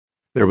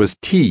There was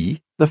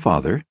T, the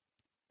father,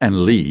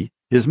 and Lee,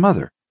 his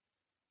mother.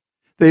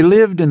 They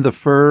lived in the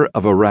fur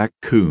of a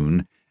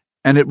raccoon,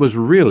 and it was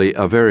really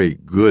a very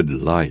good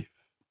life.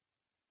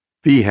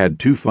 Flea had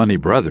two funny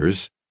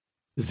brothers,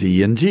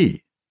 Z and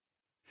G,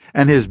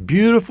 and his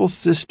beautiful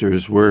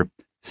sisters were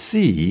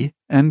C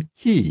and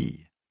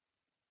Key.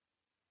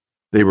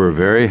 They were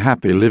very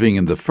happy living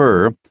in the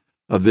fur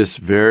of this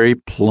very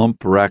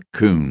plump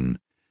raccoon.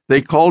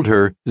 They called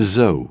her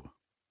Zoe.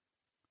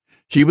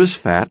 She was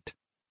fat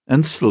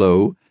and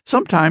slow,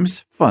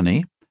 sometimes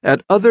funny,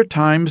 at other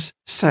times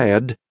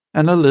sad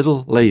and a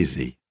little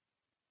lazy.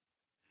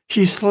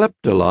 She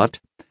slept a lot,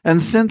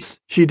 and since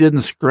she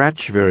didn't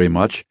scratch very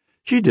much,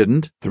 she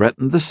didn't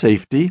threaten the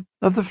safety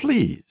of the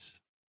fleas.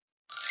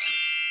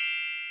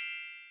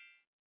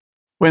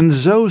 When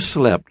Zoe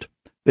slept,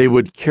 they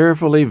would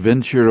carefully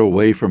venture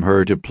away from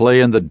her to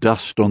play in the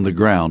dust on the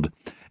ground,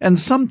 and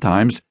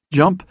sometimes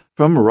jump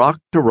from rock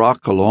to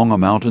rock along a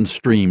mountain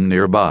stream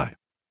nearby.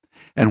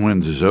 And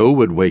when Zoe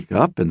would wake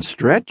up and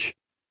stretch,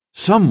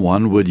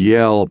 someone would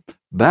yell,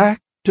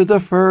 "Back to the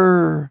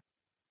fur!"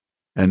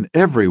 And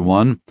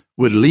everyone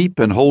would leap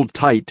and hold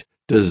tight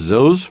to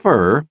Zoe's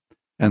fur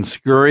and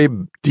scurry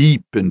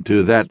deep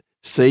into that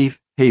safe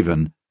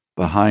haven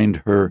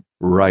behind her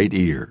right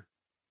ear.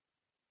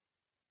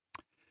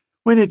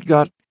 When it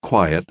got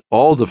quiet,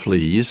 all the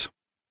fleas,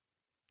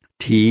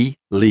 T,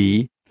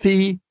 Lee,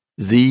 Flea,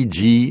 Z,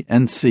 G,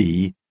 and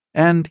C,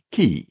 and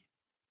Key,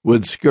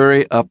 would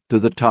scurry up to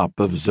the top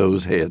of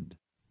Zoe's head.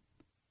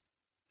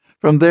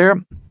 From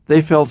there,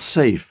 they felt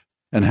safe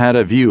and had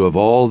a view of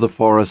all the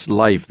forest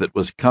life that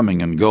was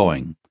coming and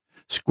going.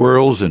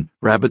 Squirrels and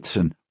rabbits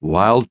and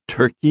wild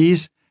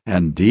turkeys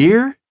and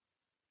deer.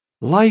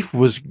 Life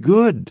was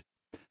good.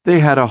 They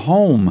had a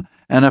home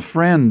and a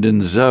friend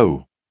in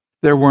Zoe.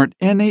 There weren't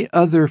any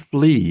other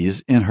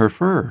fleas in her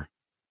fur,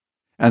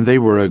 and they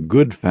were a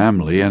good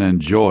family and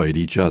enjoyed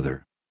each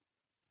other.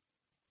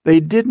 They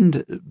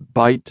didn't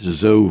bite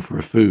Zoe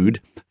for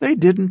food. They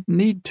didn't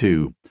need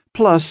to.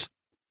 Plus,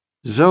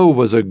 Zoe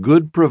was a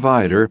good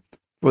provider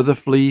for the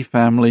flea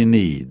family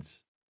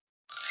needs.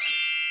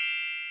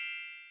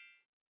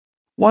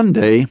 One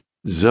day,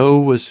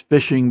 Zoe was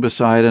fishing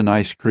beside a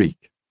nice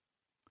creek.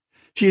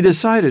 She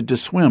decided to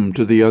swim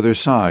to the other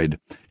side.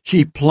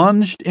 She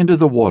plunged into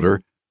the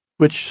water,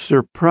 which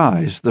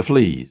surprised the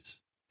fleas.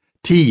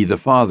 T, the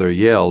father,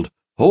 yelled,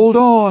 "Hold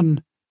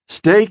on!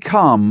 Stay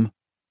calm!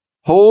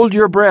 Hold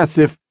your breath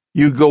if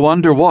you go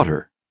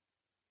underwater."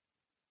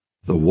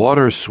 The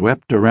water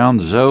swept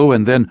around Zoe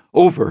and then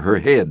over her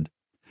head.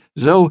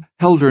 Zoe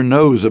held her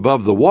nose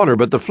above the water,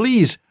 but the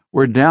fleas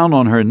were down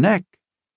on her neck.